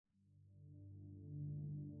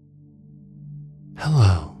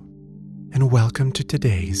Hello, and welcome to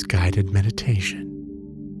today's guided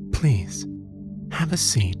meditation. Please have a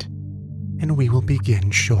seat, and we will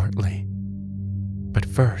begin shortly. But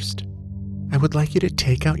first, I would like you to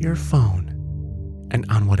take out your phone and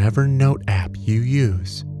on whatever note app you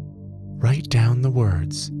use, write down the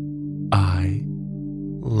words, I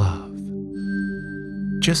love.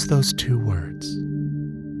 Just those 2 words.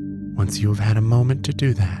 Once you have had a moment to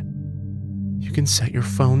do that, you can set your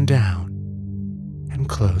phone down and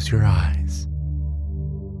close your eyes.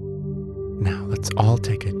 Now let's all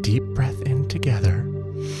take a deep breath in together,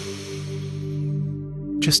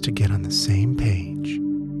 just to get on the same page,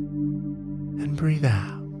 and breathe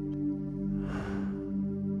out.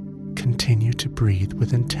 Continue to breathe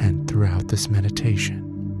with intent throughout this meditation.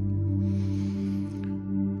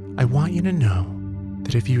 I want you to know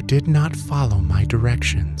that if you did not follow my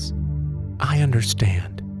directions, I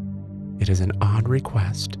understand. It is an odd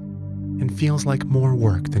request and feels like more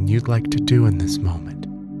work than you'd like to do in this moment.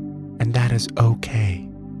 And that is okay.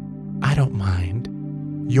 I don't mind.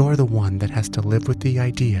 You're the one that has to live with the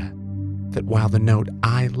idea that while the note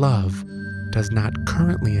I love does not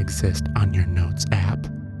currently exist on your Notes app,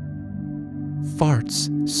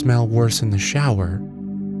 farts smell worse in the shower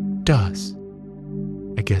does.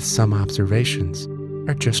 I guess some observations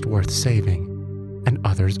are just worth saving and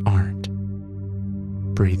others aren't.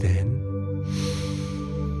 Breathe in.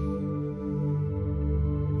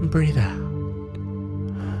 Breathe out.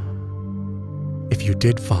 If you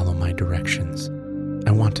did follow my directions,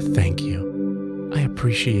 I want to thank you. I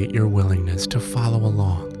appreciate your willingness to follow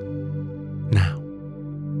along. Now,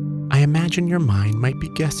 I imagine your mind might be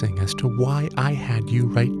guessing as to why I had you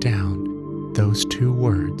write down those 2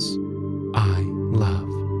 words, I love.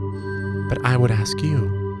 But I would ask you,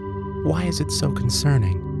 why is it so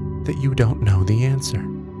concerning that you don't know the answer?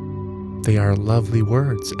 They are lovely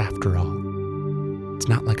words, after all. It's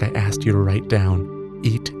not like I asked you to write down,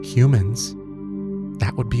 eat humans.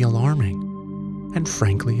 That would be alarming, and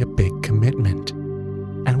frankly a big commitment,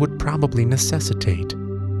 and would probably necessitate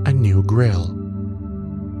a new grill.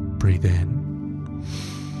 Breathe in,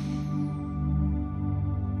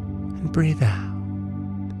 and breathe out.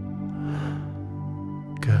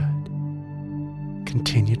 Good.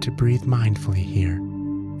 Continue to breathe mindfully here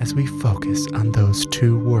as we focus on those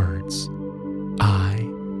 2 words, I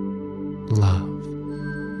love.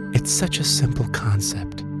 It's such a simple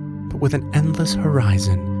concept, but with an endless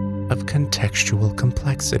horizon of contextual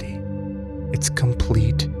complexity. It's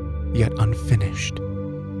complete, yet unfinished.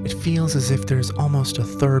 It feels as if there's almost a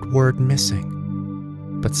 3rd word missing.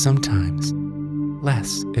 But sometimes,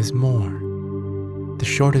 less is more. The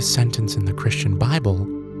shortest sentence in the Christian Bible,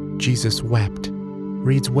 Jesus wept,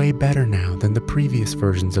 reads way better now than the previous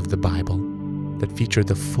versions of the Bible that feature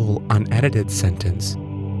the full unedited sentence,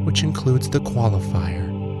 which includes the qualifier,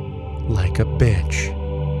 like a bitch.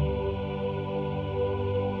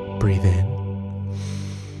 Breathe in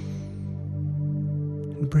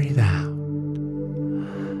and breathe out.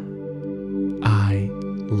 I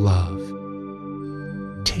love.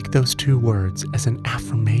 Take those 2 words as an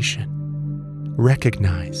affirmation.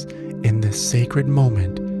 Recognize in this sacred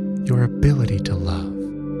moment your ability to love.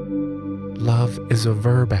 Love is a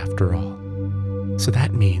verb after all, so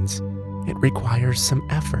that means it requires some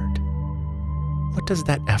effort. What does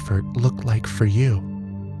that effort look like for you?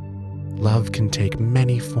 Love can take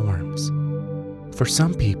many forms. For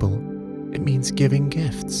some people, it means giving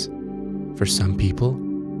gifts. For some people,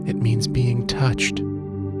 it means being touched.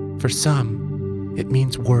 For some, it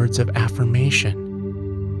means words of affirmation.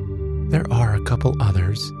 There are a couple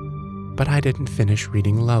others, but I didn't finish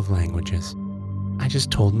reading love languages. I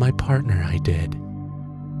just told my partner I did.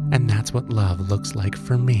 And that's what love looks like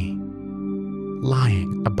for me.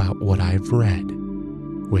 Lying about what I've read,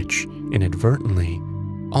 which inadvertently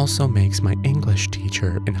also makes my English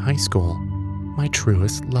teacher in high school my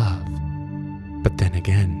truest love. But then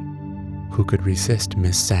again, who could resist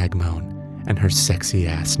Miss Sagmone and her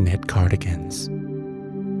sexy-ass knit cardigans?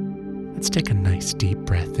 Let's take a nice deep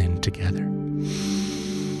breath in together.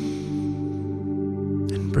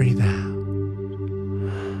 And breathe out.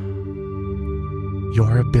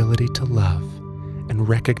 Your ability to love and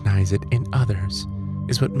recognize it in others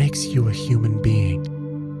is what makes you a human being.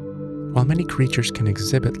 While many creatures can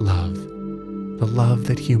exhibit love, the love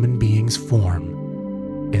that human beings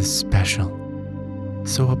form is special.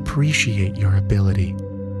 So appreciate your ability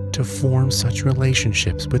to form such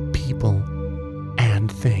relationships with people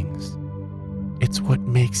and things. It's what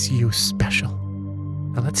makes you special.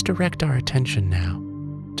 Now let's direct our attention now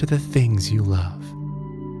to the things you love.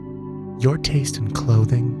 Your taste in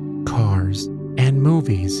clothing, cars, and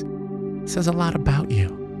movies says a lot about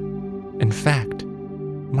you. In fact,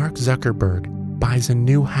 Mark Zuckerberg buys a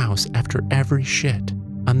new house after every shit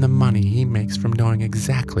on the money he makes from knowing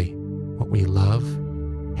exactly what we love,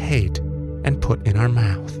 hate, and put in our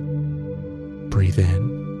mouth. Breathe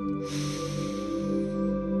in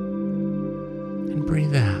and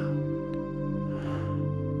breathe out.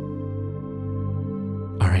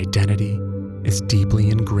 Our identity is deeply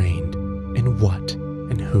ingrained in what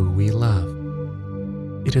and who we love.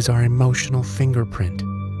 It is our emotional fingerprint.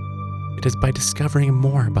 It is by discovering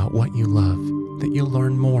more about what you love that you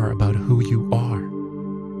learn more about who you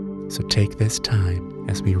are. So take this time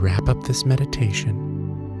as we wrap up this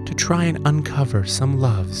meditation to try and uncover some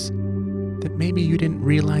loves that maybe you didn't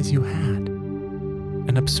realize you had,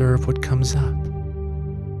 and observe what comes up.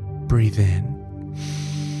 Breathe in,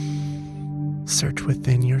 search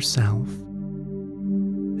within yourself,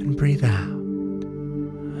 and breathe out,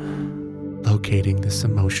 locating this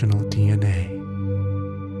emotional DNA.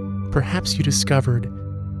 Perhaps you discovered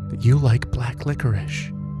that you like black licorice.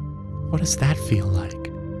 What does that feel like?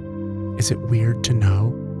 Is it weird to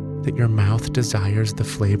know that your mouth desires the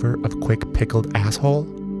flavor of quick pickled asshole?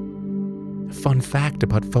 A fun fact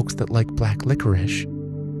about folks that like black licorice: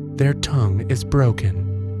 their tongue is broken.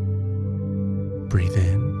 Breathe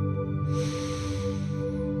in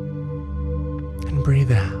and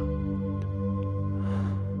breathe out.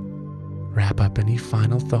 Wrap up any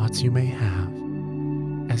final thoughts you may have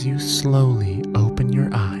as you slowly open your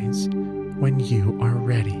eyes when you are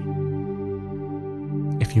ready.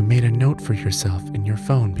 If you made a note for yourself in your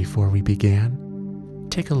phone before we began,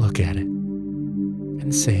 take a look at it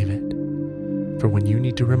and save it for when you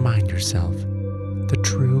need to remind yourself the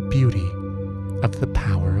true beauty of the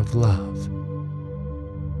power of love.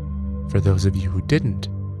 For those of you who didn't,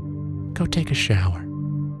 go take a shower.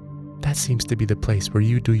 That seems to be the place where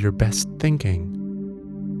you do your best thinking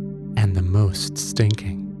and the most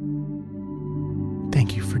stinking.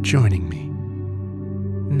 Thank you for joining me.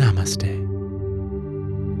 Namaste.